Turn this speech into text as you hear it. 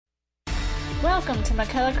Welcome to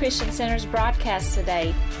McCullough Christian Center's broadcast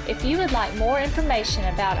today. If you would like more information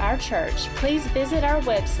about our church, please visit our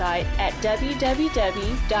website at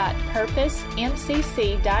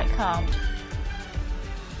www.purposemcc.com.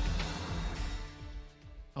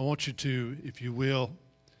 I want you to, if you will,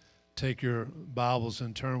 take your Bibles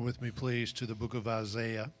and turn with me, please, to the book of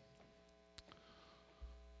Isaiah.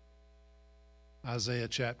 Isaiah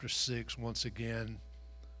chapter 6, once again.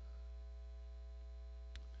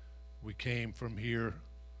 We came from here a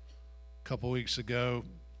couple weeks ago.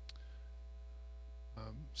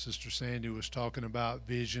 Sister Sandy was talking about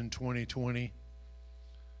Vision 2020.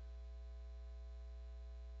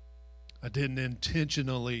 I didn't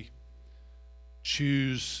intentionally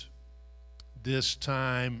choose this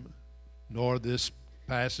time nor this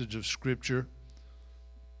passage of Scripture,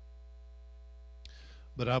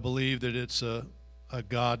 but I believe that it's a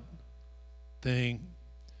God thing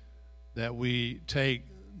that we take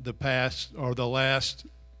the past or the last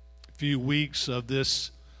few weeks of this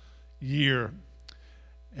year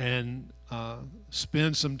and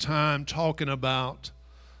spend some time talking about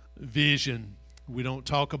vision. We don't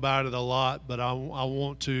talk about it a lot, but I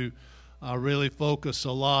want to really focus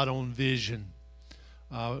a lot on vision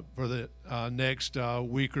for the next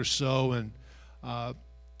week or so. And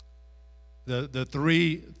the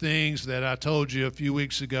three things that I told you a few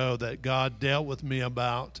weeks ago that God dealt with me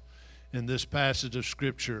about in this passage of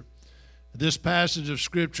Scripture. This passage of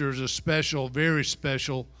Scripture is a special, very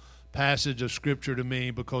special passage of Scripture to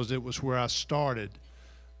me because it was where I started.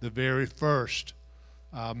 The very first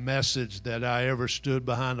message that I ever stood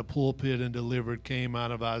behind a pulpit and delivered came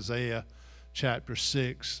out of Isaiah chapter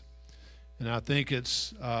 6. And I think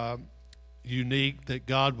it's unique that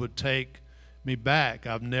God would take me back.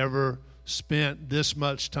 I've never spent this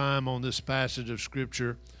much time on this passage of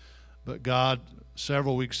Scripture, but God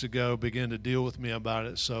several weeks ago began to deal with me about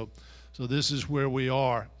it. So this is where we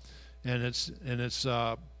are, and it's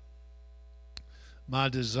my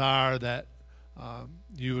desire that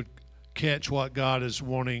you would catch what God is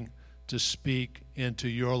wanting to speak into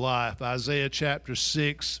your life. Isaiah chapter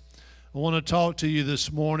 6. I want to talk to you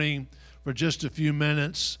this morning for just a few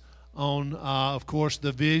minutes on, of course,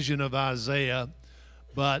 the vision of Isaiah,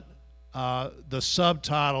 but the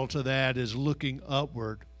subtitle to that is Looking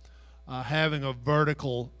Upward. Having a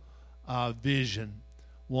vertical vision,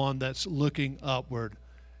 one that's looking upward.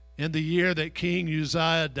 In the year that King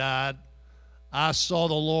Uzziah died, I saw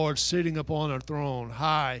the Lord sitting upon a throne,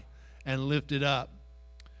 high and lifted up,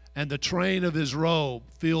 and the train of his robe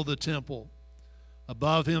filled the temple.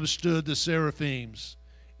 Above him stood the seraphims.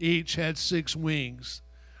 Each had 6 wings.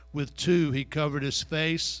 With 2 he covered his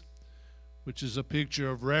face, which is a picture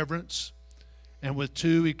of reverence, and with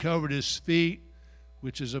 2 he covered his feet,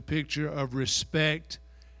 which is a picture of respect,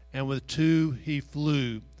 and with 2 he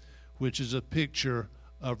flew, which is a picture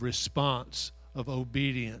of response, of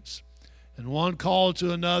obedience. And one called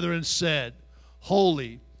to another and said,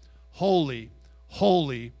 Holy, holy,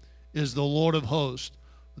 holy is the Lord of hosts.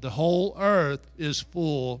 The whole earth is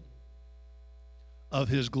full of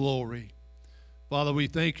his glory. Father, we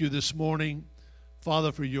thank you this morning,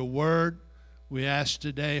 Father, for your word. We ask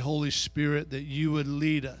today, Holy Spirit, that you would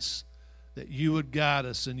lead us, that you would guide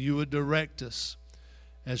us and you would direct us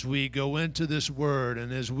as we go into this word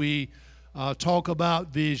and as we talk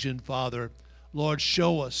about vision, Father. Lord,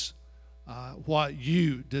 show us what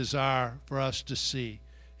you desire for us to see,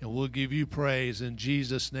 and we'll give you praise in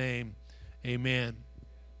Jesus' name. Amen.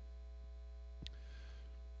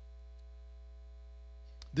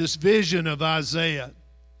 This vision of Isaiah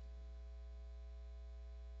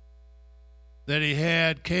that he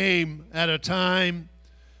had came at a time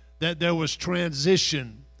that there was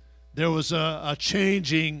transition. There was a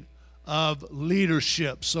changing of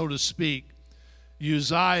leadership, so to speak.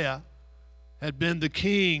 Uzziah had been the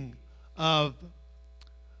king of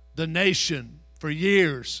the nation for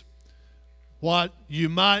years. What you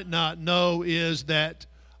might not know is that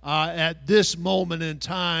at this moment in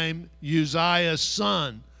time, Uzziah's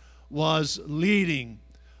son was leading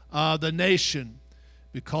the nation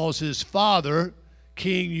because his father,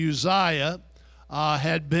 King Uzziah,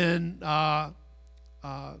 had been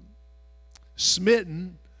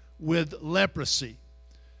smitten with leprosy.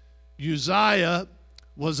 Uzziah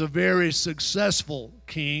was a very successful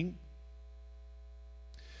king.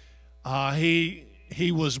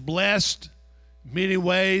 He was blessed in many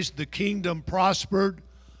ways. The kingdom prospered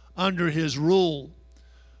under his rule,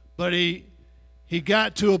 but he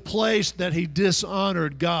got to a place that he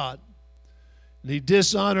dishonored God. And he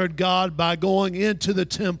dishonored God by going into the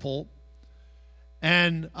temple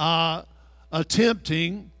and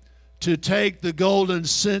attempting to take the golden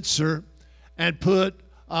censer and put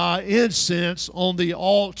incense on the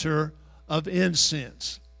altar of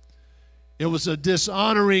incense. It was a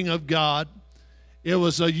dishonoring of God. It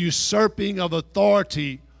was a usurping of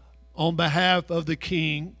authority on behalf of the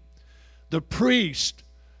king. The priest,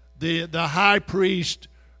 the high priest,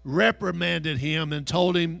 reprimanded him and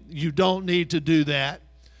told him, you don't need to do that.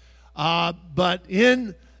 But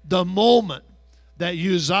in the moment that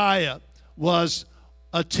Uzziah was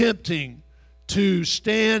attempting to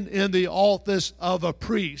stand in the office of a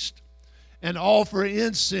priest and offer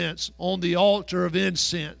incense on the altar of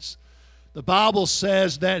incense, the Bible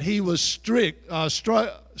says that he was struck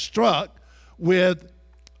with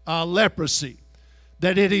leprosy,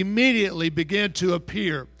 that it immediately began to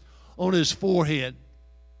appear on his forehead.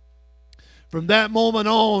 From that moment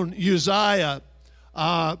on, Uzziah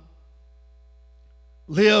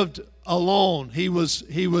lived alone. He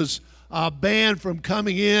was banned from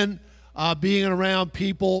coming in, being around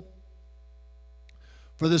people,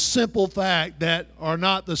 for the simple fact that, or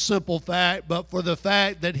not the simple fact, but for the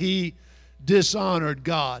fact that he dishonored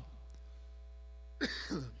God.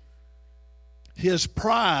 His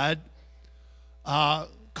pride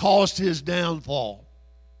caused his downfall.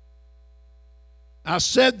 I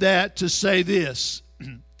said that to say this.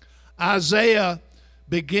 Isaiah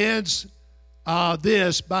begins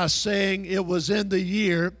this by saying, it was in the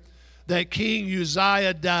year that King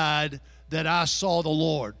Uzziah died that I saw the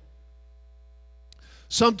Lord.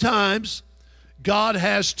 Sometimes God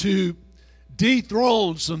has to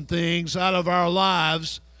dethrone some things out of our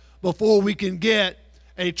lives before we can get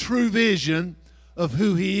a true vision of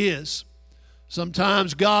who He is.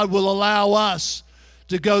 Sometimes God will allow us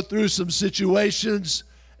to go through some situations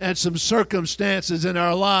and some circumstances in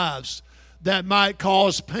our lives that might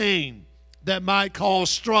cause pain, that might cause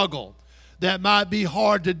struggle, that might be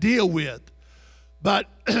hard to deal with. But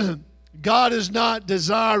God is not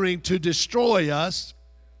desiring to destroy us.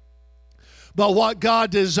 But what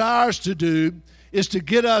God desires to do is to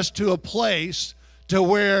get us to a place to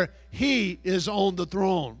where He is on the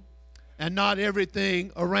throne and not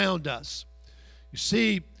everything around us. You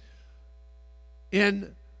see,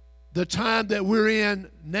 in the time that we're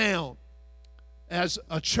in now as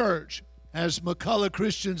a church, as McCullough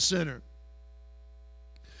Christian Center,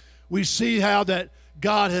 we see how that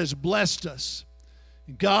God has blessed us.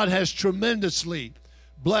 God has tremendously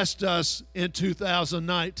blessed us in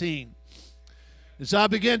 2019. As I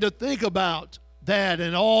began to think about that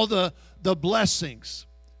and all the blessings,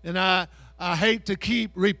 and I hate to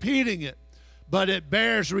keep repeating it, but it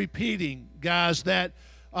bears repeating, guys, that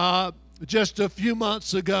just a few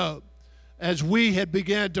months ago, as we had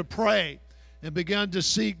begun to pray and begun to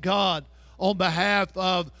seek God on behalf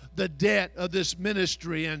of the debt of this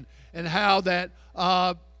ministry and how that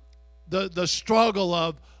the struggle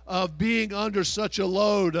of being under such a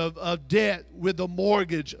load of debt with the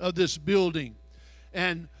mortgage of this building,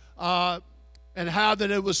 and how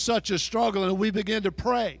that it was such a struggle, and we began to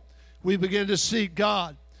pray. We began to seek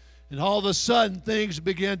God, and all of a sudden things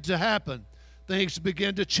began to happen. Things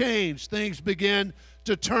began to change. Things began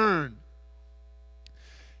to turn,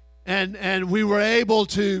 and we were able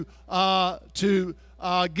to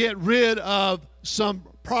get rid of some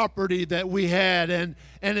property that we had, and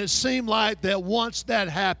it seemed like that once that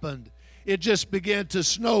happened, it just began to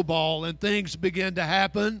snowball, and things began to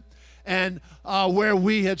happen. And where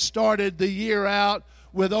we had started the year out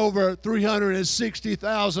with over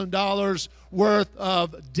 $360,000 worth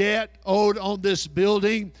of debt owed on this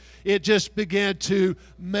building, it just began to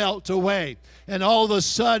melt away. And all of a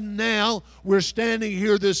sudden now, we're standing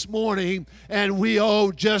here this morning and we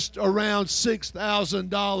owe just around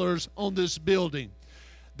 $6,000 on this building.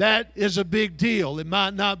 That is a big deal. It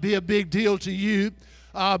might not be a big deal to you,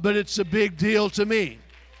 but it's a big deal to me.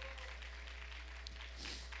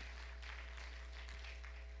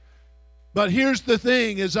 But here's the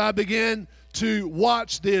thing, as I began to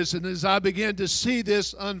watch this and as I began to see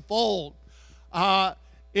this unfold,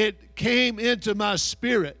 it came into my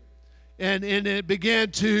spirit and it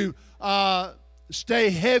began to stay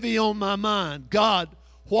heavy on my mind. God,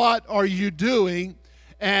 what are you doing,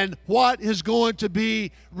 and what is going to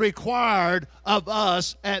be required of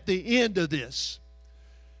us at the end of this?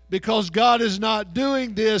 Because God is not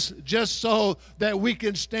doing this just so that we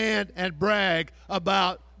can stand and brag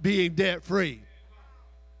about being debt-free.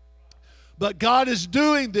 But God is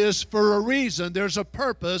doing this for a reason. There's a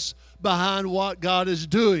purpose behind what God is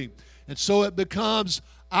doing. And so it becomes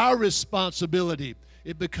our responsibility.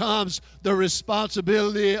 It becomes the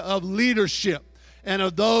responsibility of leadership and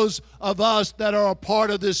of those of us that are a part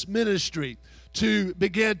of this ministry to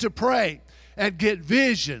begin to pray and get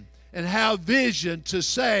vision and have vision to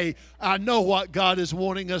say, I know what God is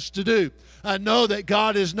wanting us to do. I know that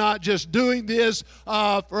God is not just doing this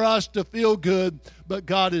for us to feel good, but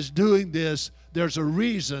God is doing this. There's a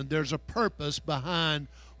reason, there's a purpose behind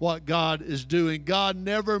what God is doing. God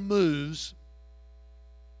never moves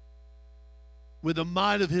with the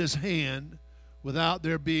might of his hand without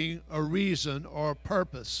there being a reason or a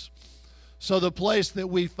purpose. So the place that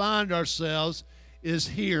we find ourselves is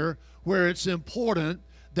here, where it's important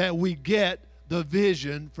that we get the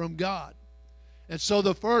vision from God. And so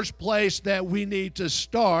the first place that we need to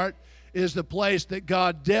start is the place that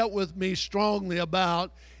God dealt with me strongly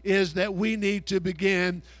about, is that we need to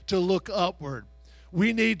begin to look upward.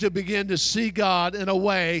 We need to begin to see God in a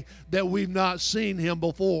way that we've not seen him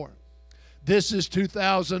before. This is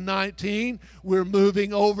 2019. We're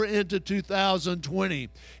moving over into 2020.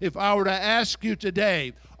 If I were to ask you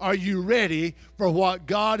today, are you ready for what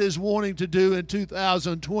God is wanting to do in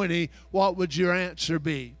 2020? What would your answer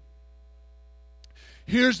be?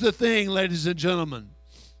 Here's the thing, ladies and gentlemen.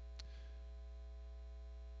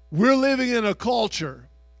 We're living in a culture.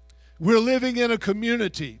 We're living in a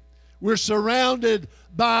community. We're surrounded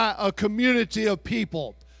by a community of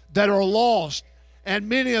people that are lost, and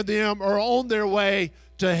many of them are on their way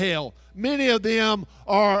to hell. Many of them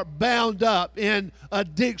are bound up in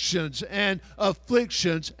addictions and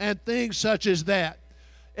afflictions and things such as that.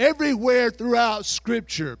 Everywhere throughout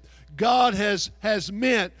Scripture, God has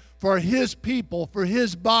meant for his people, for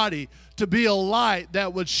his body, to be a light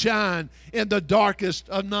that would shine in the darkest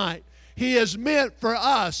of night. He has meant for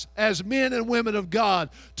us as men and women of God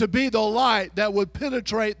to be the light that would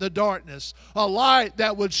penetrate the darkness, a light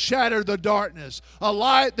that would shatter the darkness, a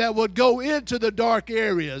light that would go into the dark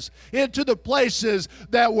areas, into the places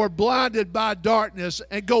that were blinded by darkness,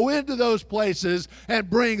 and go into those places and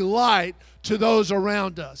bring light to those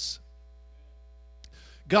around us.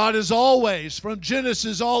 God is always, from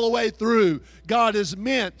Genesis all the way through, God is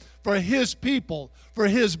meant for his people, for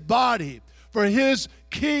his body, for his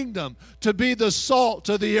kingdom to be the salt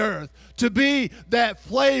of the earth, to be that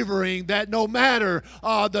flavoring that no matter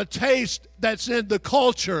the taste that's in the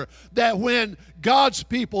culture, that when God's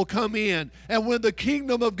people come in and when the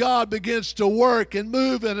kingdom of God begins to work and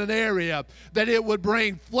move in an area, that it would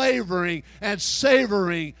bring flavoring and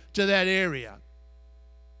savoring to that area.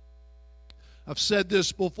 I've said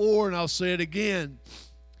this before and I'll say it again,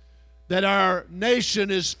 that our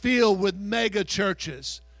nation is filled with mega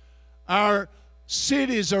churches. Our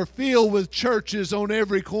cities are filled with churches on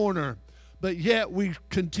every corner, but yet we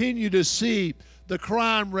continue to see the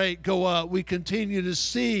crime rate go up. We continue to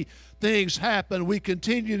see things happen. We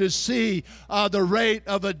continue to see the rate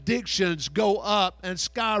of addictions go up and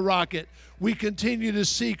skyrocket. We continue to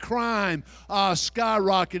see crime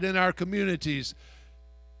skyrocket in our communities.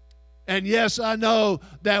 And yes, I know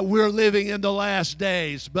that we're living in the last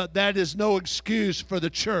days, but that is no excuse for the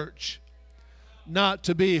church not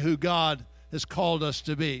to be who God has called us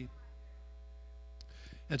to be.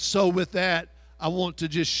 And so with that, I want to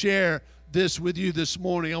just share this with you this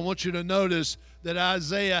morning. I want you to notice that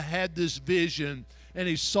Isaiah had this vision, and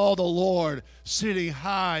he saw the Lord sitting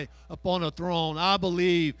high upon a throne. I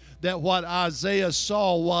believe that what Isaiah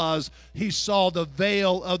saw was, he saw the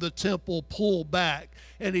veil of the temple pull back,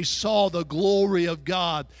 and he saw the glory of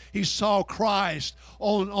God. He saw Christ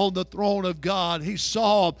on the throne of God. He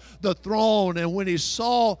saw the throne, and when he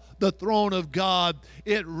saw the throne of God,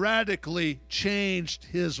 it radically changed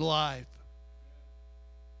his life.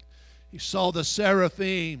 He saw the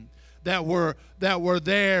seraphim that were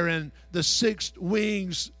there, and the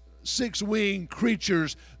six-winged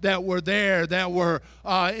creatures that were there, that were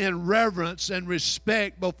in reverence and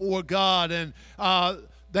respect before God, and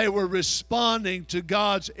they were responding to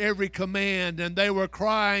God's every command, and they were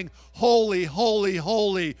crying, "Holy, holy,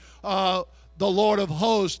 holy, the Lord of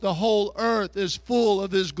hosts. The whole earth is full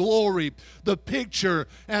of his glory." The picture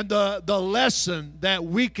and the lesson that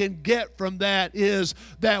we can get from that is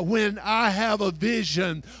that when I have a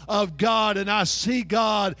vision of God and I see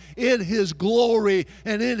God in his glory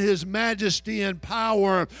and in his majesty and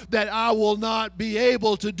power, that I will not be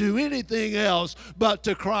able to do anything else but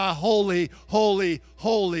to cry, "Holy, holy,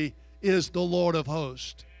 holy is the Lord of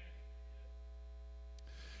hosts."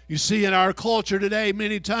 You see, in our culture today,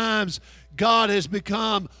 many times God has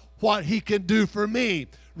become what he can do for me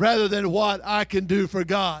rather than what I can do for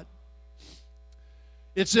God.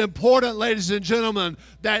 It's important, ladies and gentlemen,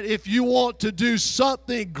 that if you want to do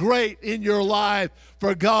something great in your life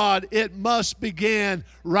for God, it must begin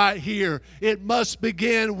right here. It must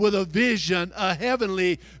begin with a vision, a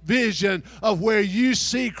heavenly vision of where you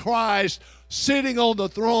see Christ sitting on the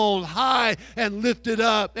throne, high and lifted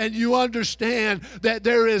up, and you understand that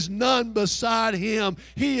there is none beside him.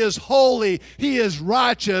 He is holy. He is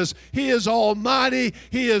righteous. He is almighty.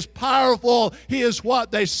 He is powerful. He is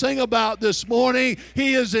what they sing about this morning.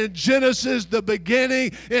 He is in Genesis, the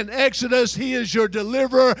beginning. In Exodus, he is your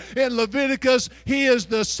deliverer. In Leviticus, he is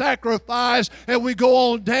the sacrifice. And we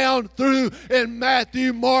go on down through in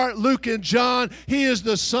Matthew, Mark, Luke, and John. He is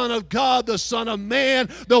the Son of God, the Son of Man,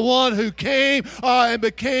 the one who came and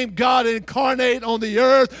became God incarnate on the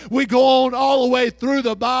earth. We go on all the way through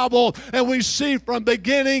the Bible, and we see from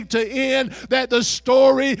beginning to end that the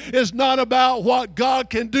story is not about what God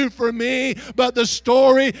can do for me, but the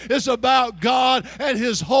story is about God and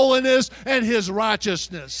his holiness and his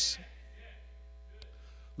righteousness.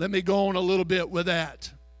 Let me go on a little bit with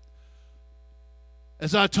that.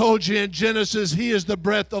 As I told you in Genesis, he is the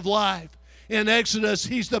breath of life. In Exodus,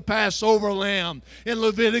 he's the Passover lamb. In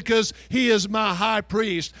Leviticus, he is my high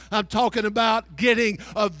priest. I'm talking about getting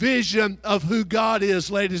a vision of who God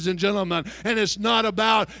is, ladies and gentlemen. And it's not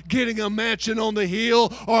about getting a mansion on the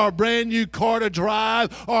hill or a brand new car to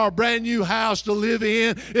drive or a brand new house to live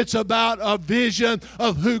in. It's about a vision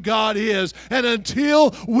of who God is. And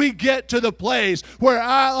until we get to the place where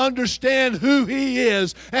I understand who he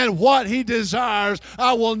is and what he desires,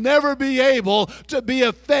 I will never be able to be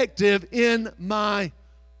effective in my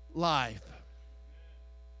life.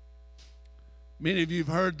 Many of you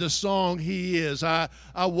have heard the song, He Is. I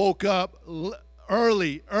woke up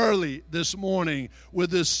early this morning with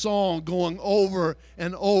this song going over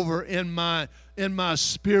and over in my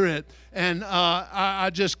spirit. And I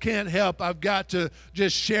just can't help. I've got to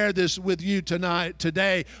just share this with you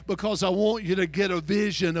today, because I want you to get a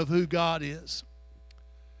vision of who God is.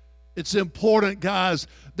 It's important, guys,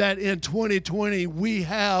 that in 2020 we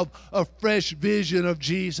have a fresh vision of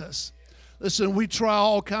Jesus. Listen, we try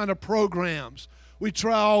all kind of programs. We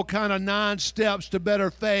try all kind of 9 steps to better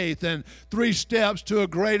faith and 3 steps to a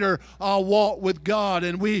greater walk with God.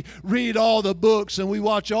 And we read all the books and we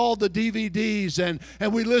watch all the DVDs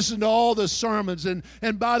and we listen to all the sermons. And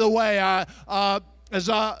by the way, as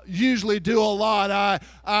I usually do a lot,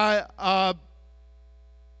 I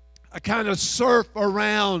kind of surf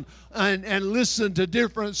around and listen to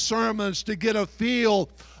different sermons to get a feel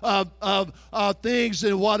of things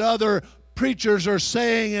and what other preachers are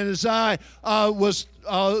saying. And as I was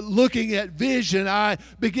looking at vision, I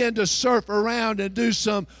began to surf around and do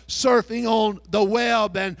some surfing on the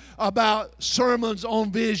web and about sermons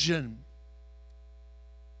on vision.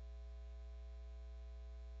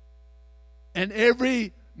 And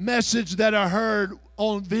every message that I heard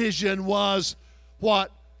on vision was what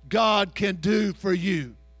God can do for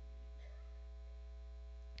you.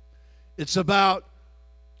 It's about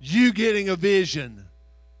you getting a vision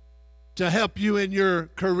to help you in your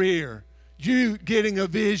career. You getting a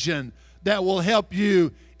vision that will help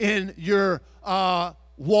you in your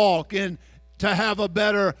walk and to have a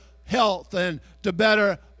better health and to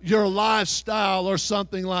better your lifestyle or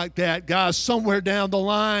something like that. Guys, somewhere down the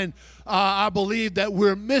line, I believe that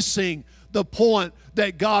we're missing the point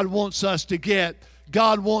that God wants us to get.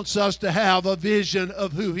 God wants us to have a vision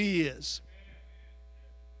of who he is.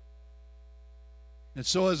 And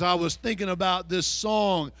so as I was thinking about this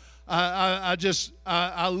song, I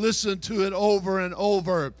listened to it over and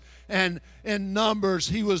over. And in Numbers,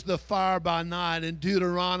 he was the fire by night. In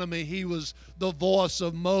Deuteronomy, he was the voice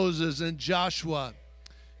of Moses. In Joshua,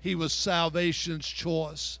 he was salvation's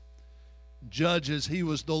choice. Judges, he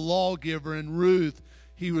was the lawgiver. In Ruth,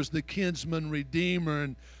 he was the kinsman redeemer.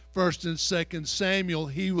 And 1 and 2 Samuel,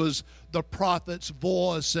 he was the prophet's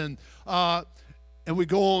voice. And we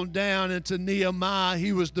go on down into Nehemiah,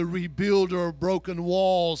 he was the rebuilder of broken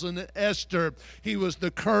walls. And in Esther, he was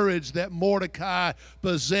the courage that Mordecai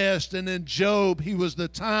possessed. And in Job, he was the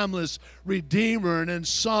timeless redeemer. And in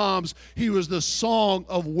Psalms, he was the song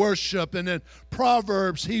of worship. And in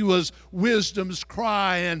Proverbs, he was wisdom's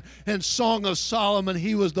cry. And in Song of Solomon,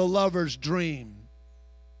 he was the lover's dream.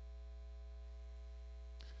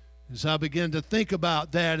 As I began to think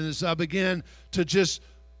about that, and as I began to just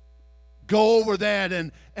go over that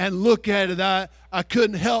and look at it, I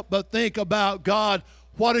couldn't help but think about, God,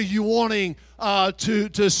 what are you wanting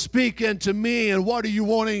to speak into me, and what are you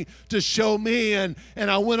wanting to show me? And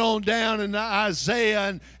I went on down into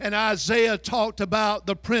Isaiah, and Isaiah talked about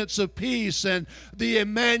the Prince of Peace and the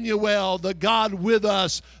Emmanuel, the God with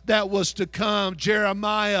us that was to come.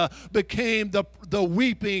 Jeremiah became the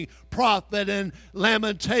weeping prophet. In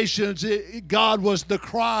Lamentations, God was the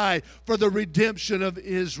cry for the redemption of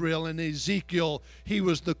Israel. In Ezekiel, he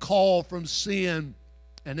was the call from sin.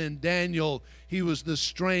 And in Daniel, he was the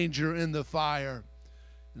stranger in the fire.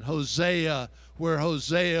 And Hosea, where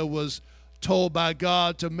Hosea was told by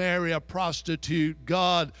God to marry a prostitute,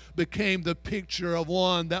 God became the picture of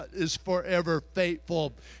one that is forever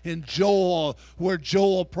faithful. In Joel, where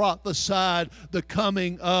Joel prophesied the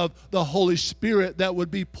coming of the Holy Spirit that would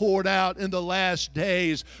be poured out in the last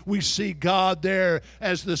days, we see God there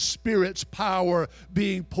as the Spirit's power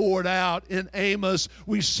being poured out. In Amos,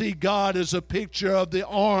 we see God as a picture of the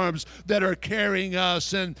arms that are carrying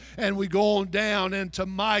us. And we go on down into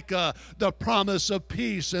Micah, the promise of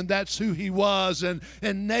peace, and that's who he was. And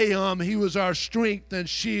Nahum, he was our strength and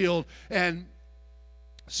shield. And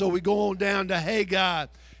so we go on down to Haggai,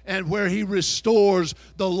 and where he restores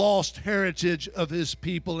the lost heritage of his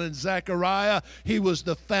people. In Zechariah, he was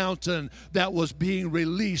the fountain that was being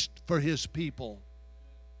released for his people.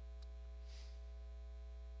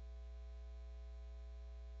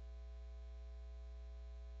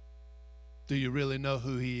 Do you really know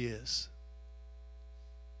who he is?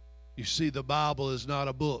 You see, the Bible is not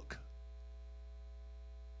a book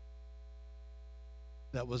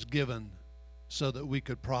that was given so that we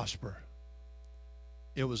could prosper.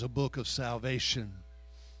 It was a book of salvation.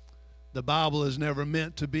 The Bible is never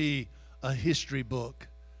meant to be a history book,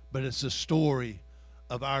 but it's a story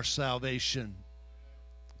of our salvation.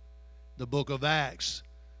 The book of Acts,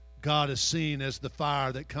 God is seen as the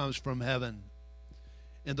fire that comes from heaven.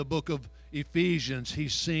 In the book of Ephesians,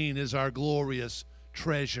 he's seen as our glorious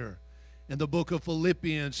treasure. In the book of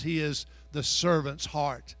Philippians, he is the servant's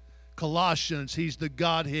heart. Colossians, he's the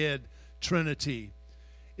Godhead Trinity.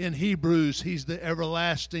 In Hebrews, he's the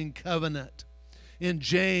everlasting covenant. In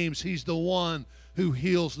James, he's the one who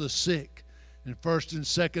heals the sick. In 1st and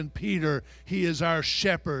 2nd Peter, he is our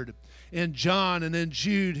shepherd. In John and in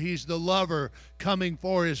Jude, he's the lover coming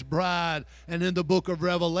for his bride. And in the book of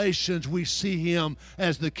Revelations, we see him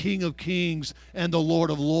as the King of Kings and the Lord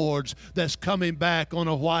of Lords that's coming back on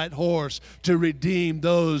a white horse to redeem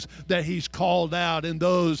those that he's called out and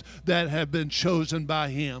those that have been chosen by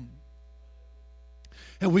him.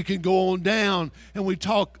 And we can go on down and we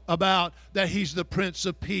talk about that he's the Prince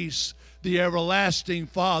of Peace, the everlasting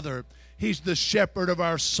Father. He's the shepherd of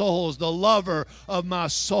our souls, the lover of my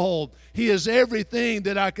soul. He is everything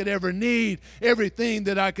that I could ever need, everything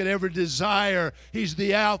that I could ever desire. He's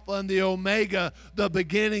the Alpha and the Omega, the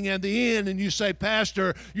beginning and the end. And you say,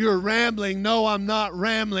 Pastor, you're rambling. No, I'm not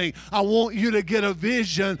rambling. I want you to get a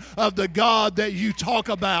vision of the God that you talk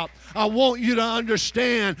about. I want you to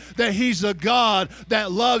understand that he's a God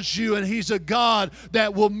that loves you, and he's a God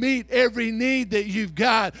that will meet every need that you've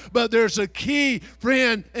got. But there's a key,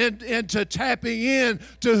 friend, into tapping in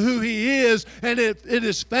to who he is, and it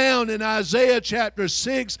is found in Isaiah chapter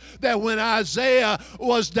 6, that when Isaiah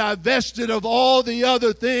was divested of all the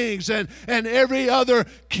other things and every other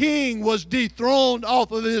king was dethroned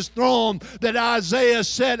off of his throne, that Isaiah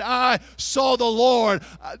said, I saw the Lord.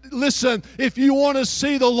 Listen, if you want to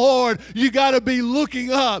see the Lord, you got to be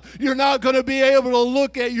looking up. You're not going to be able to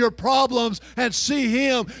look at your problems and see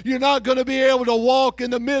him. You're not going to be able to walk in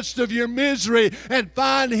the midst of your misery and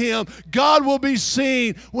find him. God will be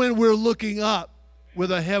seen when we're looking up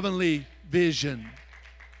with a heavenly vision.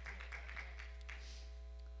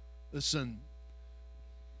 Listen,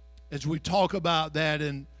 as we talk about that,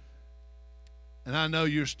 and I know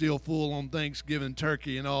you're still full on Thanksgiving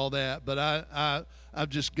turkey and all that, but I've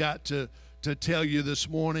just got to tell you this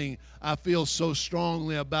morning, I feel so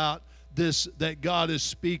strongly about this, that God is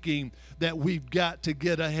speaking, that we've got to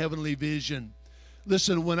get a heavenly vision.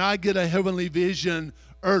 Listen, when I get a heavenly vision,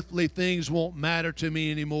 earthly things won't matter to me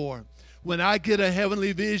anymore. When I get a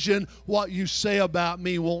heavenly vision, what you say about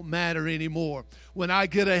me won't matter anymore. When I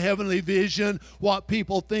get a heavenly vision, what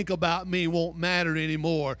people think about me won't matter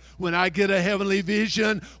anymore. When I get a heavenly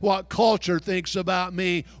vision, what culture thinks about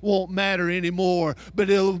me won't matter anymore.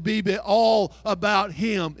 But it'll be all about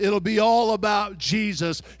him. It'll be all about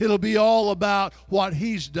Jesus. It'll be all about what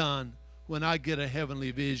he's done when I get a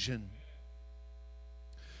heavenly vision.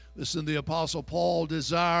 Listen, the Apostle Paul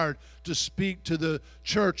desired to speak to the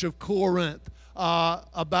church of Corinth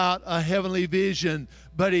about a heavenly vision,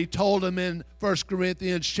 but he told them in 1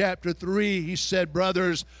 Corinthians chapter 3, he said,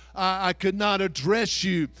 brothers, I could not address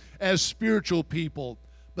you as spiritual people,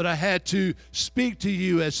 but I had to speak to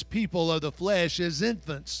you as people of the flesh, as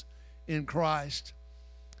infants in Christ.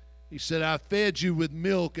 He said, I fed you with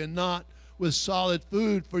milk and not with solid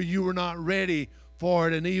food, for you were not ready for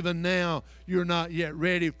it, and even now you're not yet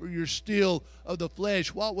ready, for you're still of the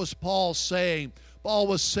flesh. What was Paul saying? Paul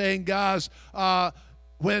was saying, guys,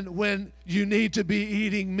 when you need to be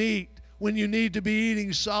eating meat, when you need to be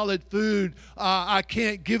eating solid food, I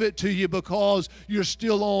can't give it to you because you're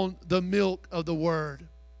still on the milk of the Word.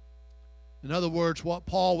 In other words, what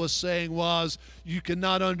Paul was saying was, you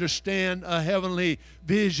cannot understand a heavenly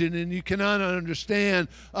vision and you cannot understand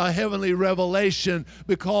a heavenly revelation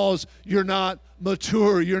because you're not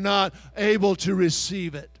mature. You're not able to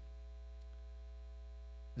receive it.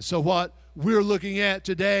 And so what we're looking at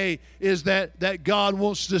today is that God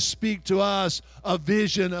wants to speak to us a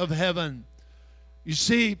vision of heaven. You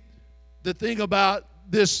see, the thing about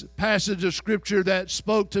this passage of Scripture that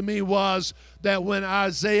spoke to me was that when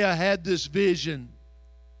Isaiah had this vision,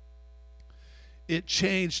 it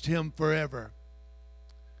changed him forever.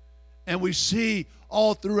 And we see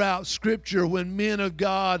all throughout Scripture when men of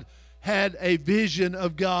God had a vision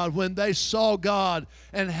of God, when they saw God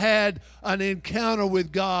and had an encounter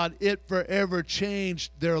with God, it forever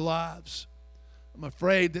changed their lives. I'm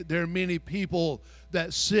afraid that there are many people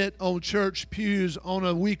that sit on church pews on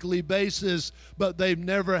a weekly basis, but they've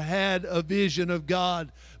never had a vision of God,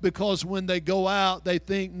 because when they go out, they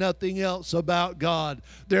think nothing else about God.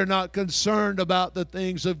 They're not concerned about the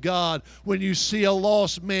things of God. When you see a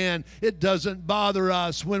lost man, it doesn't bother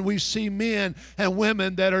us. When we see men and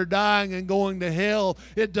women that are dying and going to hell,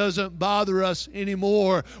 it doesn't bother us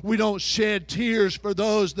anymore. We don't shed tears for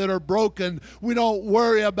those that are broken. We don't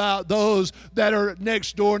worry about those that are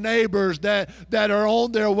next door neighbors that are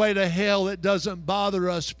on their way to hell. It doesn't bother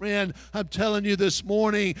us, friend. I'm telling you this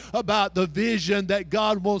morning about the vision that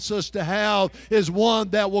God wants us to have is one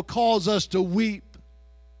that will cause us to weep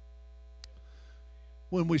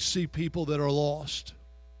when we see people that are lost.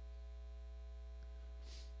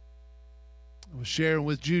 I was sharing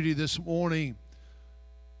with Judy this morning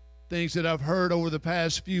things that I've heard over the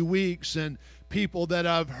past few weeks and people that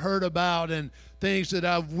I've heard about and things that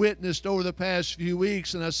I've witnessed over the past few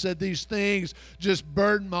weeks. And I said these things just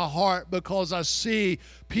burden my heart because I see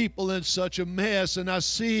people in such a mess, and I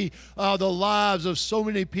see the lives of so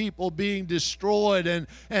many people being destroyed,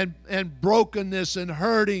 and brokenness and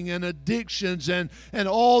hurting and addictions and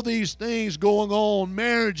all these things going on,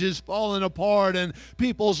 marriages falling apart and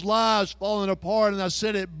people's lives falling apart. And I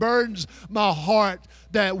said it burdens my heart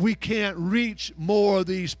that we can't reach more of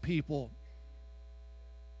these people.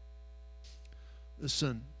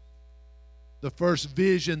 Listen, the first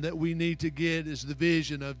vision that we need to get is the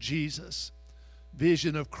vision of Jesus,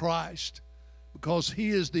 vision of Christ, because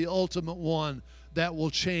He is the ultimate one that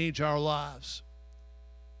will change our lives.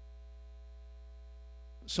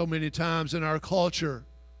 So many times in our culture,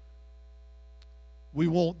 we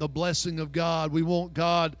want the blessing of God. We want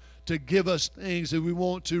God to give us things, and we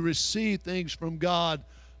want to receive things from God,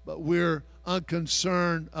 but we're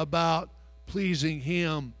unconcerned about pleasing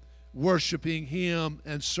Him, worshiping Him,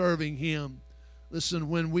 and serving Him. Listen,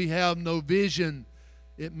 when we have no vision,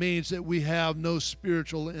 it means that we have no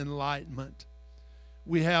spiritual enlightenment.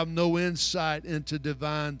 We have no insight into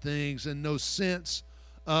divine things and no sense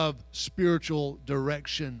of spiritual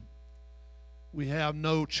direction. We have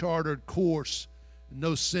no chartered course,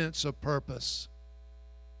 no sense of purpose.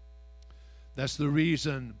 That's the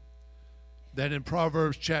reason that in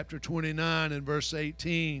Proverbs chapter 29 and verse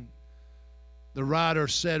 18, the writer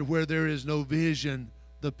said, where there is no vision,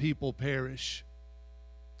 the people perish.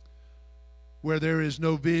 Where there is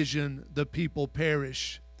no vision, the people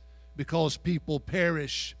perish. Because people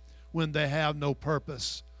perish when they have no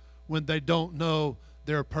purpose, when they don't know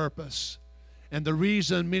their purpose. And the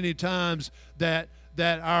reason many times that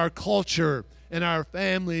our culture and our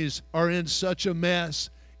families are in such a mess,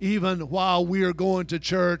 even while we are going to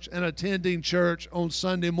church and attending church on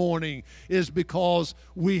Sunday morning, is because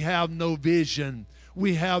we have no vision.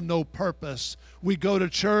 We have no purpose. We go to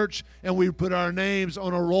church and we put our names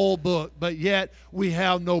on a roll book, but yet we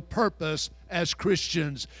have no purpose as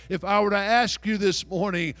Christians. If I were to ask you this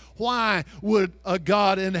morning, why would a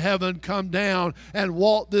God in heaven come down and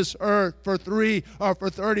walk this earth for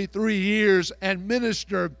 33 years and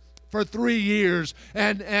minister for 3 years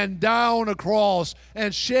and die on a cross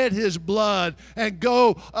and shed His blood and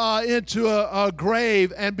go into a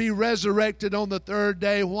grave and be resurrected on the third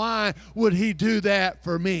day? Why would He do that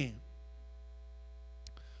for me?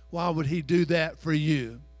 Why would He do that for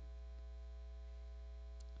you?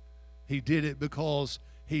 He did it because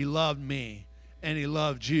He loved me and He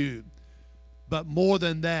loved you. But more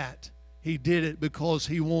than that, He did it because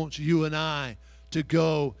He wants you and I to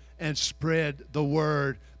go and spread the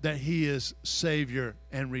word that He is Savior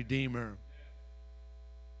and Redeemer.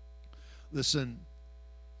 Listen,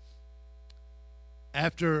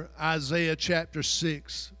 after Isaiah chapter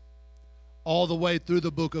 6, all the way through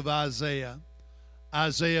the book of Isaiah,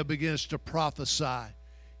 Isaiah begins to prophesy.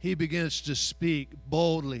 He begins to speak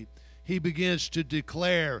boldly. He begins to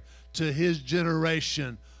declare to his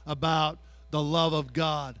generation about the love of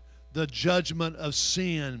God, the judgment of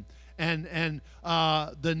sin, and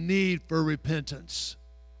the need for repentance.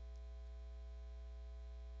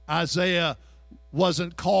 Isaiah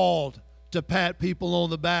wasn't called to pat people on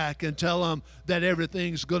the back and tell them that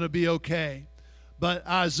everything's going to be okay. But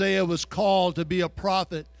Isaiah was called to be a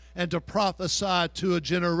prophet and to prophesy to a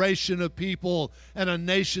generation of people and a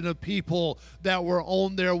nation of people that were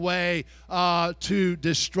on their way to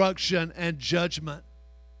destruction and judgment.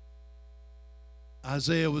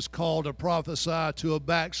 Isaiah was called to prophesy to a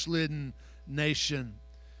backslidden nation.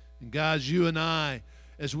 And guys, you and I,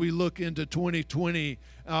 as we look into 2020,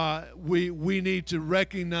 we need to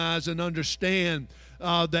recognize and understand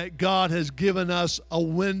that God has given us a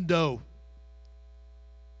window.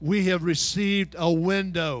 We have received a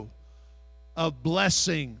window of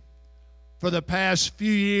blessing for the past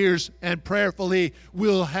few years, and prayerfully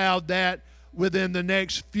we'll have that within the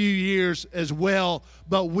next few years as well.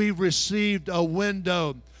 But we've received a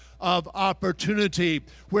window of opportunity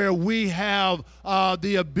where we have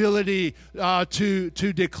the ability to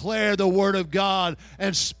declare the Word of God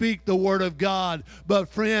and speak the Word of God. But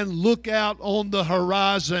friend, look out on the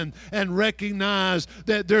horizon and recognize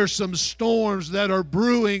that there's some storms that are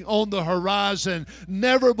brewing on the horizon.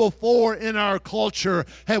 Never before in our culture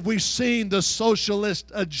have we seen the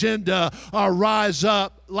socialist agenda rise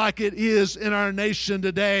up like it is in our nation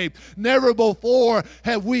today. Never before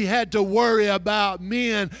have we had to worry about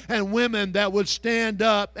men and women that would stand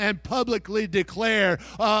up and publicly declare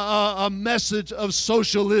a message of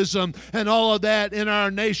socialism and all of that in our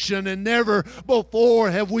nation. And never before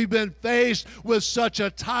have we been faced with such a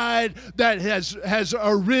tide that has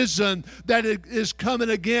arisen, that it is coming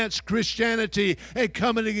against Christianity and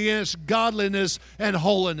coming against godliness and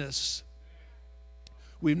holiness.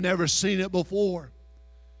 We've never seen it before.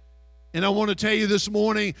 And I want to tell you this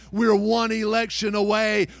morning, we're one election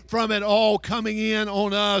away from it all coming in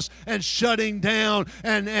on us and shutting down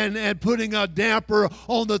and putting a damper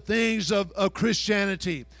on the things of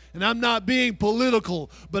Christianity. And I'm not being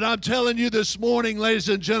political, but I'm telling you this morning, ladies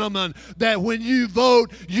and gentlemen, that when you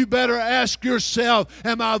vote, you better ask yourself,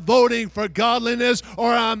 am I voting for godliness,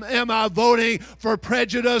 or am I voting for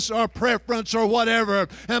prejudice or preference or whatever?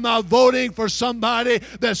 Am I voting for somebody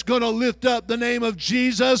that's going to lift up the name of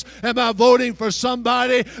Jesus? Am I voting for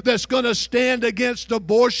somebody that's going to stand against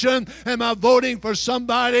abortion? Am I voting for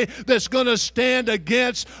somebody that's going to stand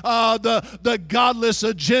against the godless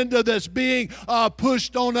agenda that's being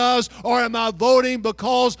pushed on us? Or am I voting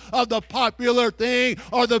because of the popular thing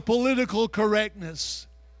or the political correctness?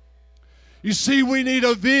 You see, we need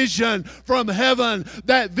a vision from heaven.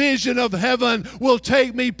 That vision of heaven will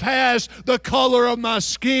take me past the color of my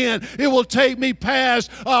skin. It will take me past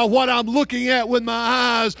what I'm looking at with my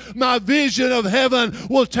eyes. My vision of heaven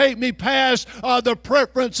will take me past the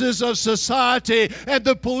preferences of society and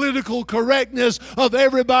the political correctness of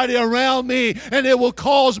everybody around me. And it will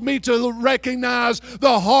cause me to recognize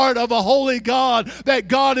the heart of a holy God, that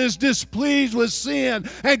God is displeased with sin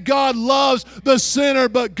and God loves the sinner,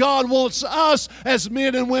 but God wants us as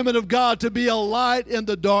men and women of God to be a light in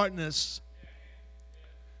the darkness.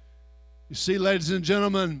 You see, ladies and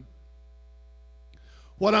gentlemen,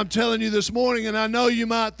 what I'm telling you this morning, and I know you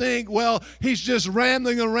might think, well, he's just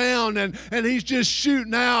rambling around and he's just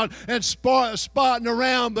shooting out and spotting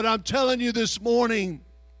around, but I'm telling you this morning,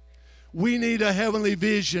 we need a heavenly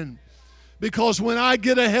vision. Because when I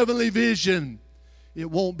get a heavenly vision, it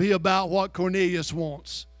won't be about what Cornelius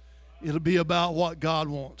wants. It'll be about what God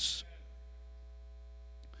wants.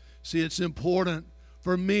 See, it's important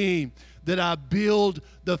for me that I build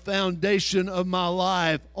the foundation of my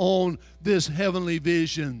life on this heavenly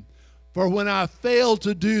vision. For when I fail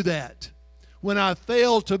to do that, when I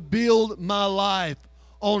fail to build my life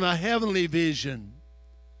on a heavenly vision,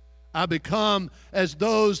 I become as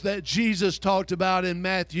those that Jesus talked about in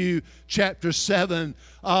Matthew chapter 7,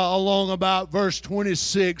 along about verse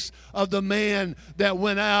 26, of the man that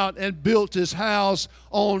went out and built his house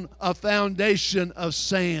on a foundation of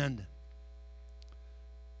sand.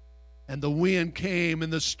 And the wind came,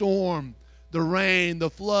 and the storm, the rain, the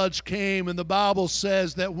floods came, and the Bible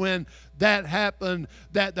says that when that happened,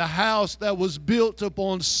 that the house that was built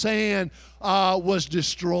upon sand was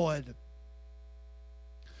destroyed.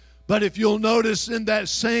 But if you'll notice in that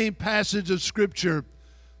same passage of Scripture,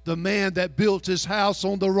 the man that built his house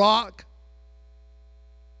on the rock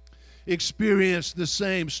experienced the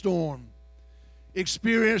same storm,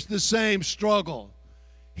 experienced the same struggle.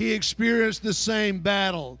 He experienced the same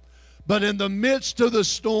battle. But in the midst of the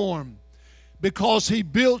storm, because he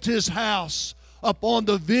built his house upon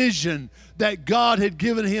the vision that God had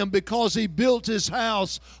given him, because he built his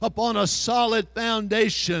house upon a solid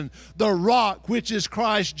foundation, the rock which is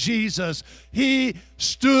Christ Jesus. He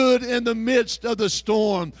stood in the midst of the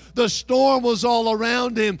storm. The storm was all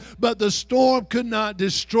around him, but the storm could not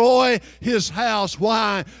destroy his house.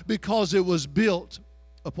 Why? Because it was built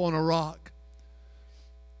upon a rock.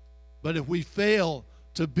 But if we fail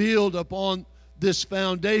to build upon this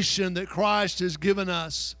foundation that Christ has given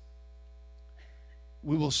us,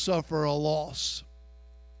 we will suffer a loss.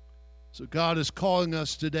 So God is calling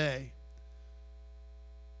us today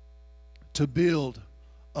to build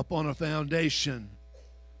upon a foundation.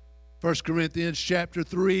 1 Corinthians chapter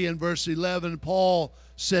 3 and verse 11, Paul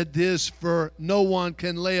said this, "For no one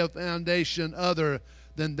can lay a foundation other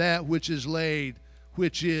than that which is laid,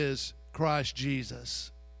 which is Christ Jesus."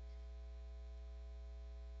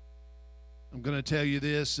 I'm going to tell you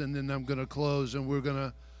this, and then I'm going to close, and we're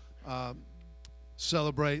going to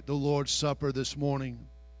celebrate the Lord's Supper this morning.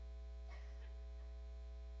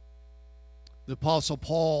 The Apostle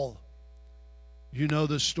Paul, you know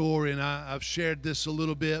the story, and I've shared this a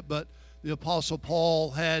little bit, but the Apostle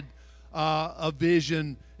Paul had a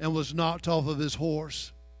vision and was knocked off of his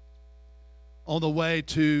horse on the way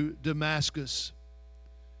to Damascus.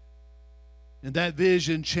 And that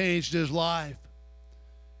vision changed his life.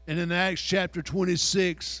 And in Acts chapter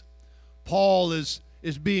 26, Paul is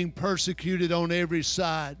being persecuted on every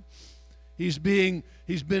side. He's been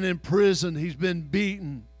in prison. He's been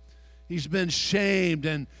beaten. He's been shamed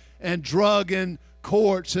and drug in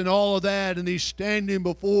courts and all of that. And he's standing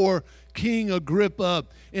before King Agrippa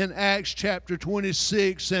in Acts chapter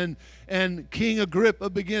 26. And King Agrippa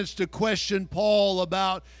begins to question Paul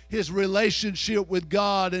about his relationship with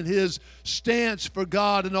God and his stance for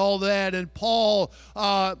God and all that. And Paul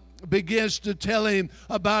begins to tell him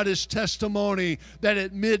about his testimony, that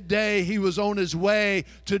at midday he was on his way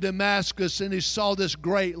to Damascus and he saw this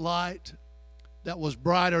great light that was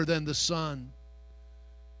brighter than the sun.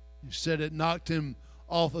 He said it knocked him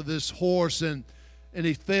off of his horse and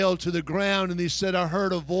he fell to the ground, and he said, "I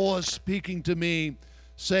heard a voice speaking to me,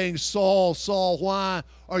 saying, Saul, Saul, why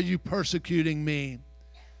are you persecuting me?"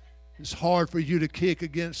 It's hard for you to kick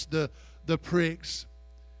against the pricks.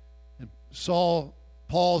 And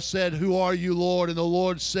Paul said, "Who are you, Lord?" And the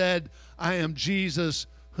Lord said, "I am Jesus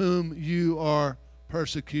whom you are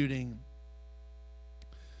persecuting."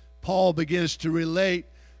 Paul begins to relate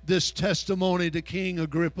this testimony to King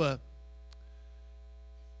Agrippa.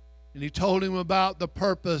 And he told him about the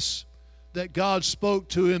purpose that God spoke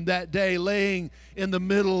to him that day, laying in the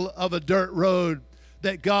middle of a dirt road,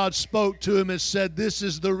 that God spoke to him and said, "This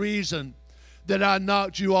is the reason that I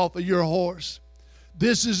knocked you off of your horse.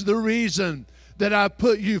 This is the reason that I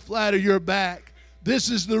put you flat on your back. This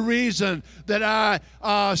is the reason that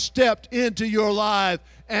I stepped into your life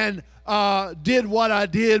and did what I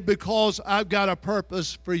did, because I've got a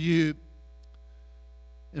purpose for you."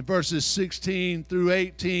 In verses 16 through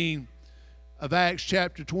 18 of Acts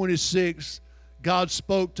chapter 26, God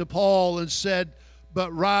spoke to Paul and said,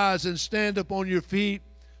 "But rise and stand up on your feet,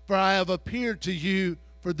 for I have appeared to you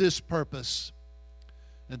for this purpose."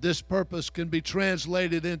 And this purpose can be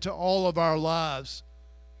translated into all of our lives.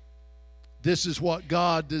 This is what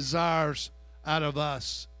God desires out of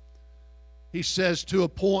us. He says to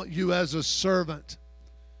appoint you as a servant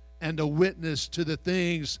and a witness to the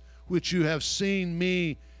things which you have seen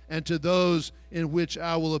me, and to those in which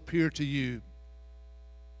I will appear to you.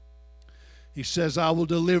 He says, "I will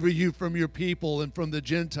deliver you from your people and from the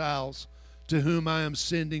Gentiles to whom I am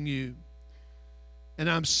sending you. And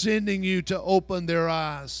I'm sending you to open their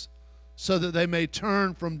eyes so that they may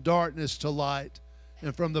turn from darkness to light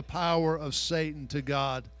and from the power of Satan to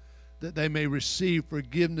God, that they may receive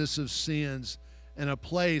forgiveness of sins and a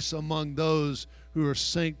place among those who are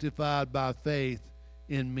sanctified by faith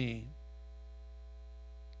in me."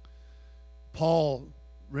 Paul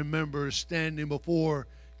remembers standing before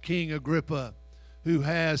King Agrippa, who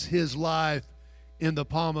has his life in the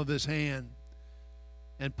palm of his hand.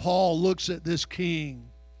 And Paul looks at this king,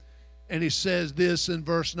 and he says this in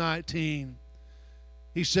verse 19.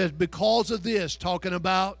 He says, because of this, talking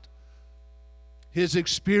about his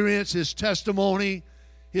experience, his testimony,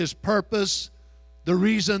 his purpose, the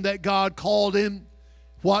reason that God called him,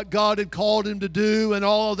 what God had called him to do, and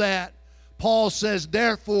all of that. Paul says,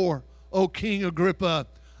 "Therefore, O King Agrippa,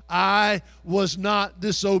 I was not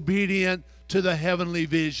disobedient to the heavenly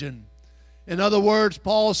vision." In other words,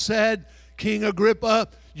 Paul said, "King Agrippa,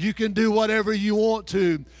 you can do whatever you want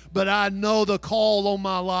to, but I know the call on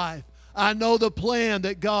my life. I know the plan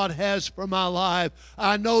that God has for my life.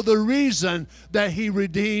 I know the reason that He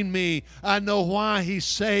redeemed me. I know why He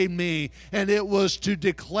saved me. And it was to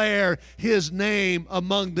declare His name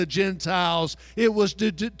among the Gentiles. It was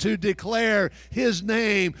to declare His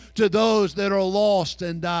name to those that are lost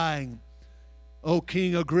and dying. O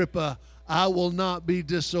King Agrippa, I will not be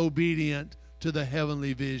disobedient to the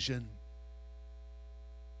heavenly vision.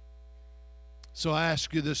 So I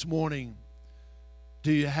ask you this morning,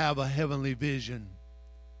 do you have a heavenly vision?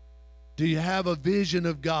 Do you have a vision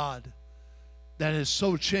of God that has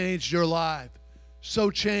so changed your life, so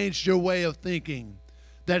changed your way of thinking,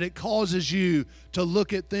 that it causes you to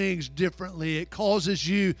look at things differently? It causes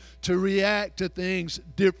you to react to things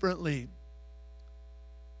differently.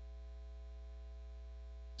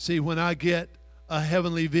 See, when I get a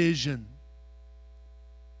heavenly vision,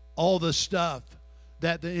 all the stuff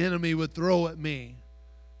that the enemy would throw at me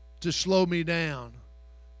to slow me down,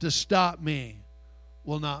 to stop me,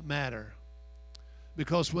 will not matter.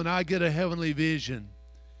 Because when I get a heavenly vision,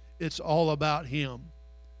 it's all about Him.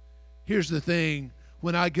 Here's the thing.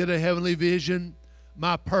 When I get a heavenly vision,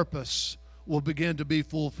 my purpose will begin to be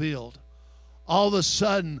fulfilled. All of a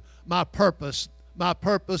sudden, my purpose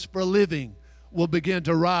for living will begin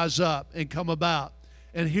to rise up and come about.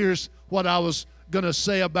 And here's what I was going to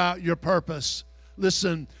say about your purpose.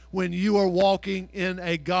 Listen, when you are walking in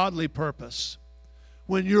a godly purpose,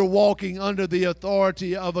 when you're walking under the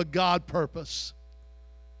authority of a God purpose,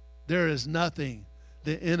 there is nothing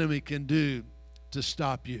the enemy can do to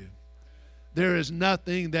stop you. There is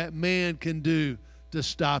nothing that man can do to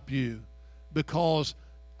stop you, because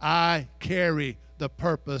I carry the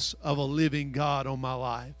purpose of a living God on my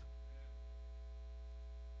life.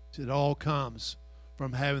 It all comes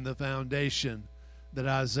from having the foundation that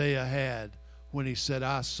Isaiah had when he said,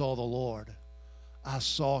 I saw the Lord. I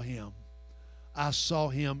saw Him. I saw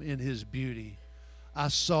Him in His beauty. I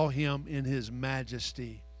saw Him in His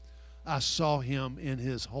majesty. I saw Him in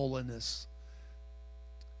His holiness.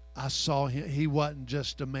 I saw Him. He wasn't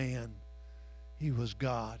just a man. He was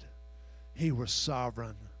God. He was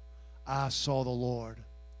sovereign. I saw the Lord.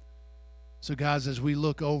 So guys, as we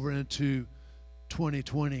look over into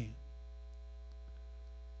 2020,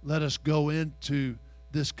 let us go into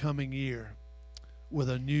this coming year with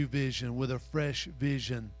a new vision, with a fresh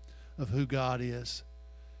vision of who God is.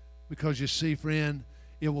 Because you see, friend,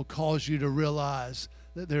 it will cause you to realize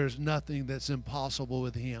that there is nothing that's impossible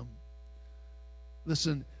with Him.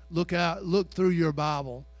 Listen, look through your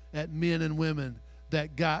Bible at men and women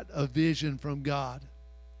that got a vision from God.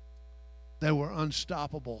 They were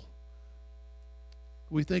unstoppable.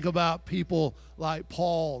 We think about people like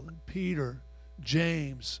Paul, Peter,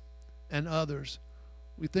 James, and others.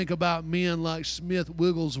 We think about men like Smith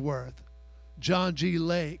Wigglesworth, John G.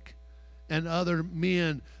 Lake, and other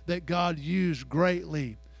men that God used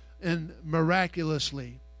greatly and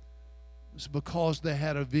miraculously. It's because they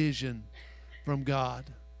had a vision from God.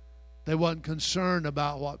 They wasn't concerned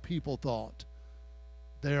about what people thought.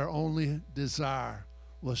 Their only desire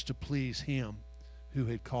was to please Him who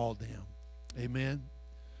had called them. Amen.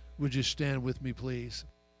 Would you stand with me, please?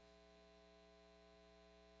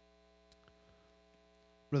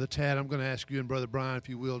 Brother Tad, I'm going to ask you and Brother Brian, if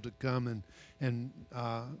you will, to come and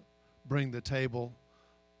bring the table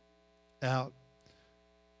out.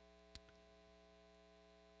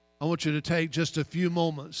 I want you to take just a few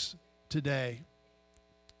moments today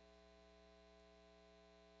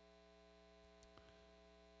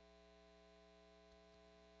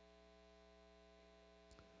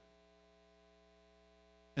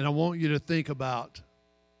and I want you to think about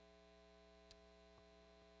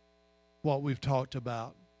what we've talked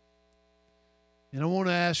about. And I want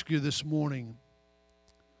to ask you this morning,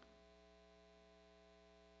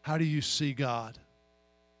 how do you see God?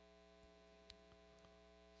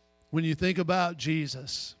 When you think about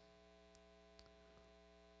Jesus,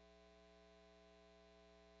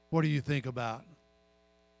 what do you think about?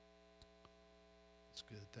 That's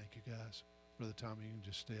good. Thank you, guys. Brother Tommy, you can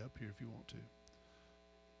just stay up here if you want to.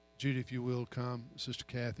 Judy, if you will, come. Sister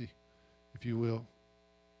Kathy, if you will.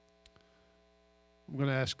 I'm going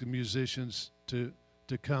to ask the musicians to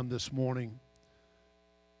come this morning.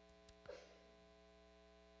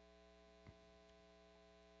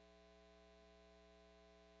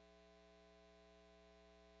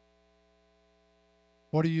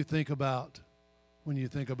 What do you think about when you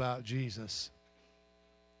think about Jesus?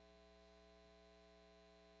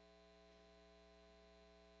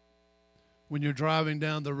 When you're driving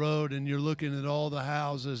down the road and you're looking at all the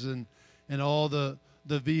houses and all the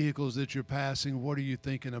vehicles that you're passing, what are you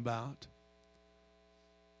thinking about?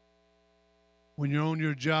 When you're on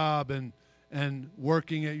your job and and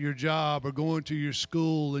working at your job or going to your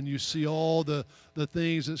school and you see all the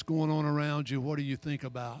things that's going on around you, what do you think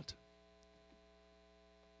about?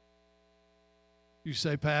 You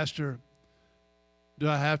say, Pastor, do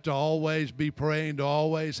I have to always be praying? Do I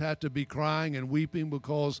always have to be crying and weeping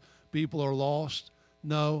because people are lost?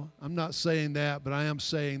 No, I'm not saying that, but I am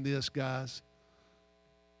saying this, guys.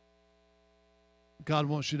 God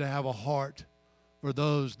wants you to have a heart for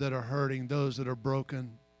those that are hurting, those that are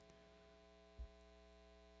broken.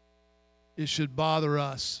 It should bother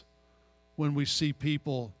us when we see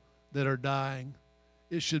people that are dying.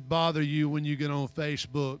 It should bother you when you get on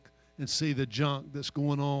Facebook and see the junk that's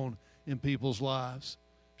going on in people's lives.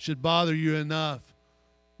 It should bother you enough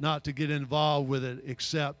not to get involved with it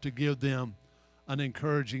except to give them an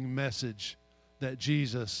encouraging message that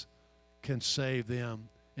Jesus can save them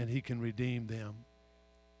and he can redeem them.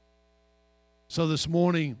 So this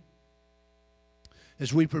morning,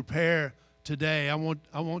 as we prepare today, I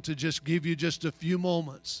want to just give you just a few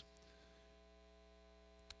moments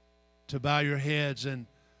to bow your heads and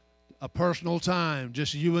a personal time,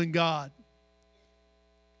 just you and God.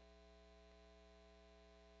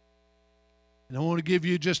 And I want to give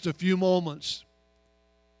you just a few moments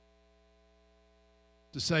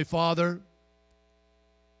to say, Father,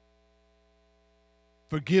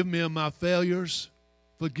 forgive me of my failures.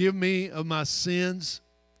 Forgive me of my sins.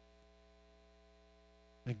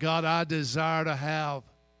 And God, I desire to have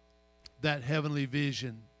that heavenly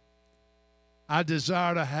vision. I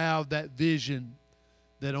desire to have that vision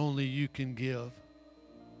that only you can give.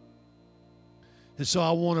 And so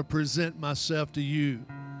I want to present myself to you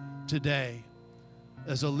today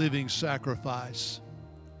as a living sacrifice.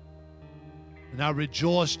 And I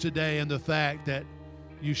rejoice today in the fact that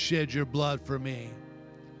you shed your blood for me.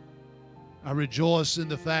 I rejoice in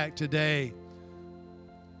the fact today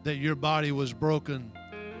that your body was broken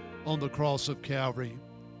on the cross of Calvary.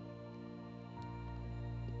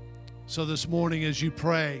 So this morning as you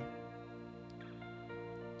pray,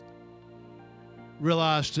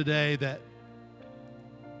 realize today that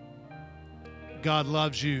God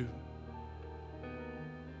loves you.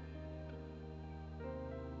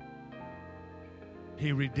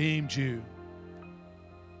 He redeemed you.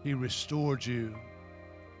 He restored you.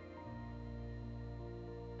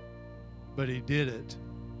 But he did it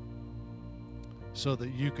so that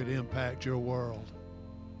you could impact your world.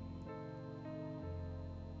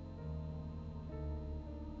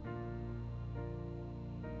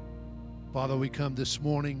 Father, we come this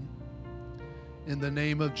morning in the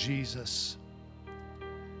name of Jesus,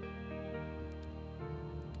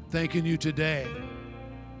 thanking you today,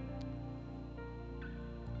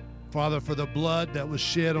 Father, for the blood that was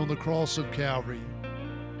shed on the cross of Calvary.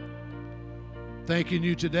 Thanking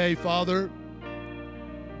you today, Father,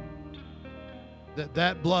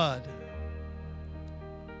 that blood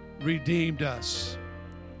redeemed us.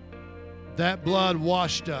 That blood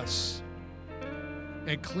washed us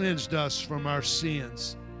and cleansed us from our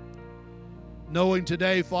sins. Knowing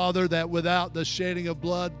today, Father, that without the shedding of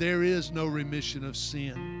blood, there is no remission of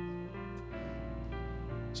sin.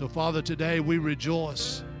 So, Father, today we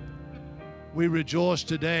rejoice. We rejoice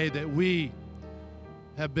today that we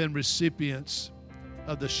have been recipients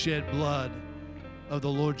of the shed blood of the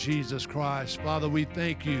Lord Jesus Christ. Father, we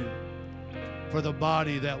thank you for the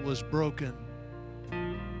body that was broken.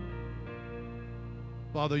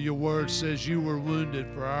 Father, your word says you were wounded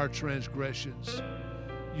for our transgressions.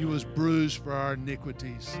 You was bruised for our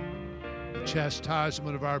iniquities. The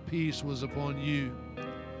chastisement of our peace was upon you,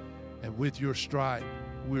 and with your stripe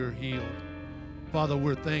we're healed. Father,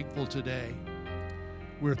 we're thankful today.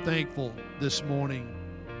 We're thankful this morning.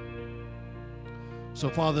 So,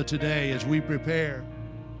 Father, today as we prepare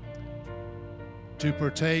to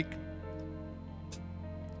partake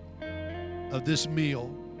of this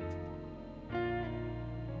meal,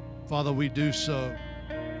 Father, we do so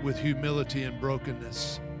with humility and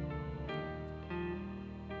brokenness.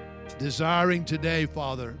 Desiring today,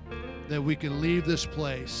 Father, that we can leave this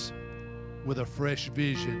place with a fresh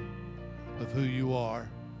vision of who you are.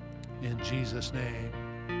 In Jesus' name.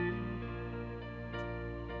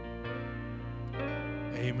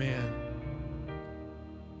 Amen.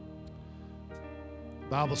 The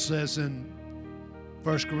Bible says in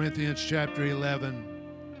 1 Corinthians chapter 11,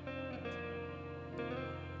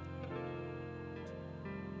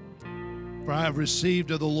 for I have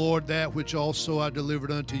received of the Lord that which also I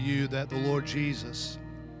delivered unto you, that the Lord Jesus,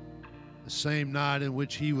 the same night in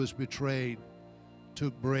which he was betrayed,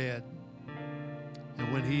 took bread.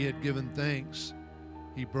 And when he had given thanks,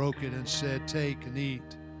 he broke it and said, take and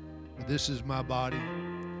eat, for this is my body,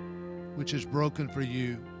 which is broken for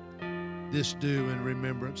you. This do in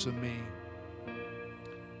remembrance of me.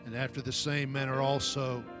 And after the same manner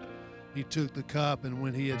also he took the cup, and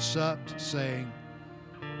when he had supped, saying,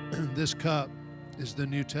 This cup is the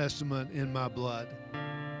New Testament in my blood.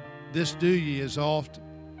 This do ye as oft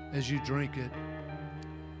as you drink it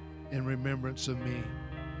in remembrance of me.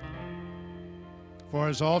 For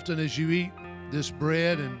as often as you eat this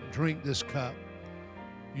bread and drink this cup,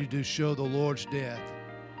 you do show the Lord's death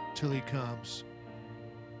till he comes.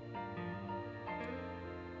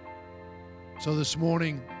 So this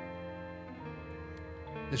morning,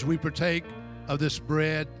 as we partake of this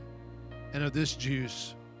bread and of this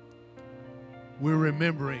juice, we're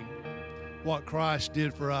remembering what Christ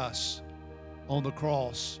did for us on the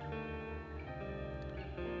cross.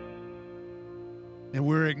 And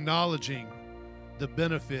we're acknowledging the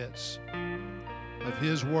benefits of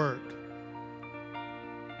his work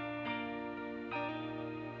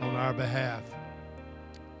on our behalf.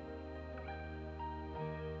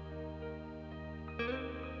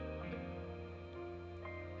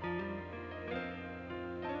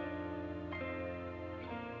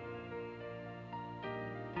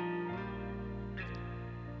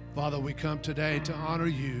 Father, we come today to honor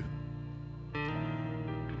you.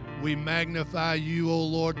 We magnify you, O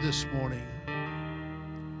Lord, this morning.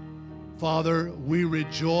 Father, we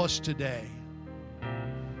rejoice today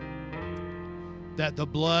that the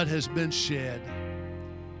blood has been shed,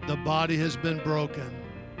 the body has been broken,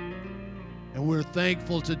 and we're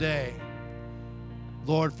thankful today,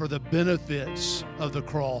 Lord, for the benefits of the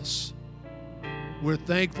cross. We're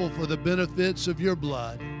thankful for the benefits of your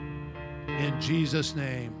blood. In Jesus'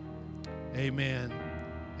 name, amen.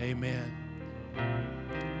 Amen.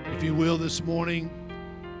 If you will this morning,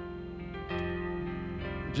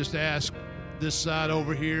 just ask this side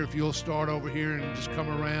over here if you'll start over here and just come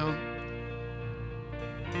around.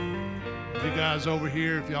 You guys over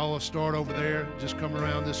here, if y'all will start over there, just come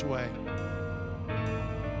around this way.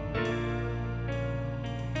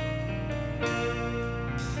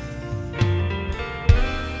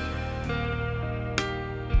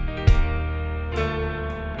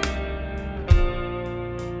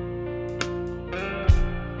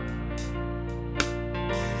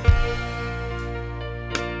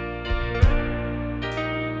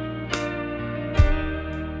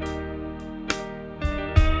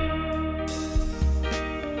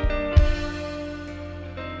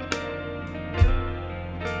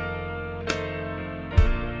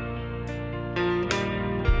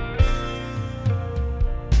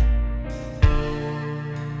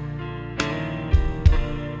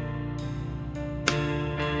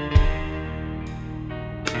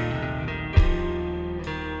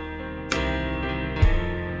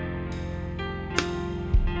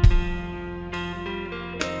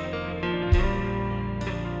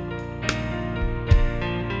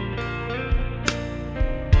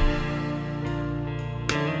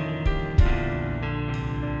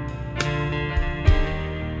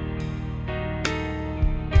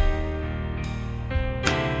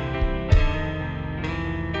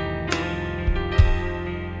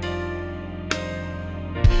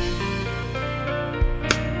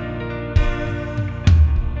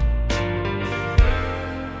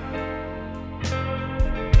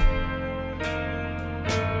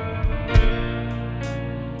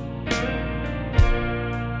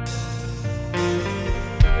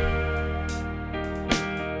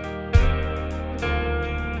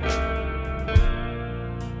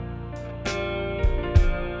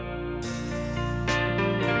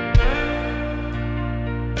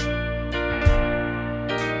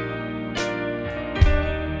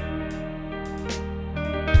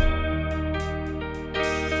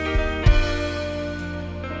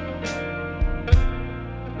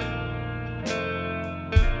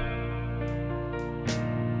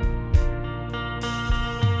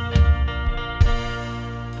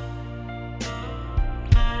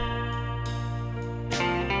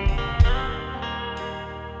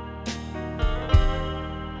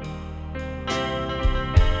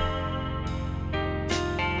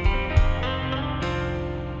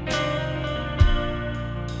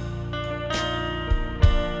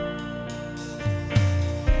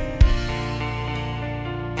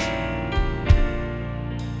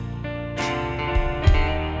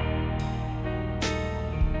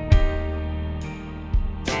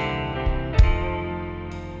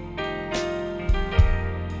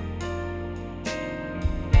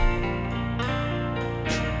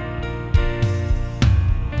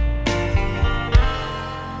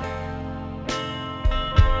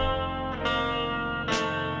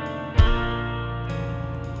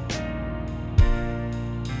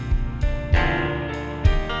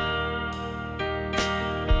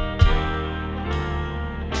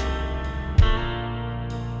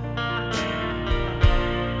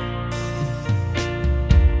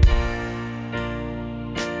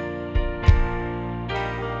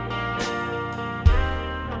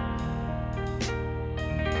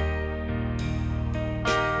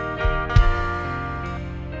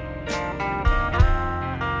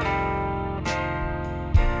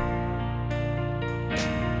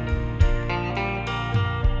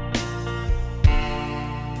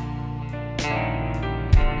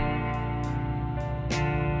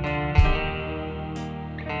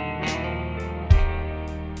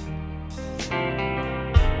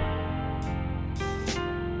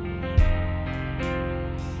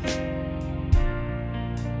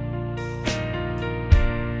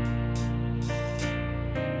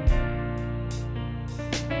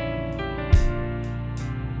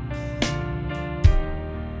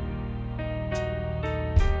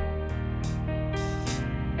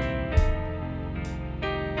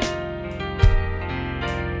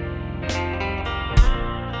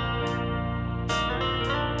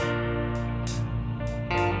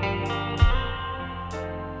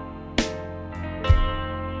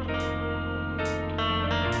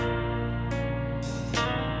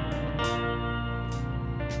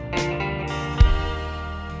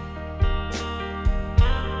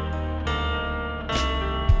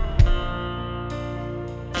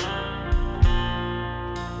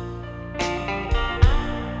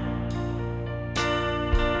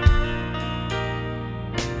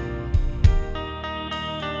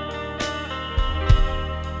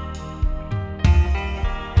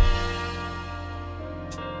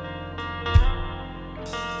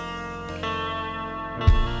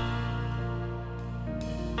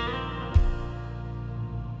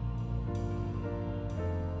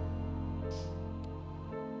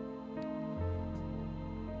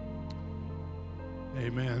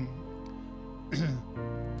 Amen.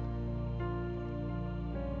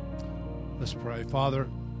 Let's pray. Father,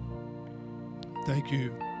 thank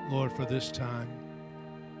you, Lord, for this time.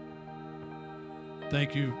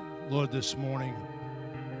 Thank you, Lord, this morning,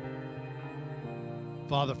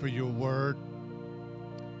 Father, for your word.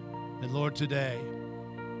 And Lord, today,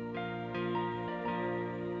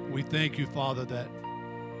 we thank you, Father, that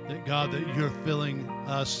God, that you're filling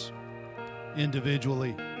us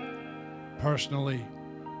individually, personally,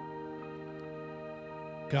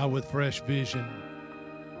 God, with fresh vision.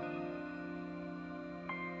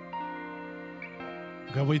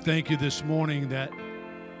 God, we thank you this morning that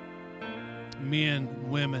men,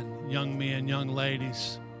 women, young men, young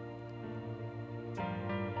ladies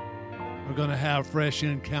are going to have fresh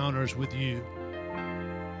encounters with you.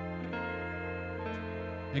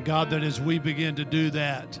 And God, that as we begin to do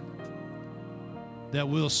that, that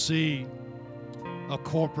we'll see a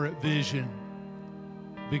corporate vision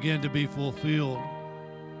begin to be fulfilled.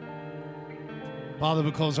 Father,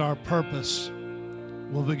 because our purpose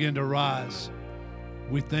will begin to rise.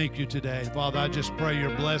 We thank you today. Father, I just pray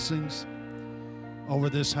your blessings over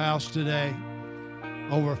this house today,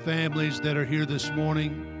 over families that are here this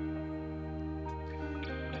morning.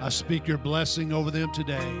 I speak your blessing over them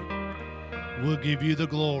today. We'll give you the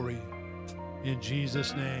glory. In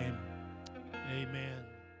Jesus' name, amen.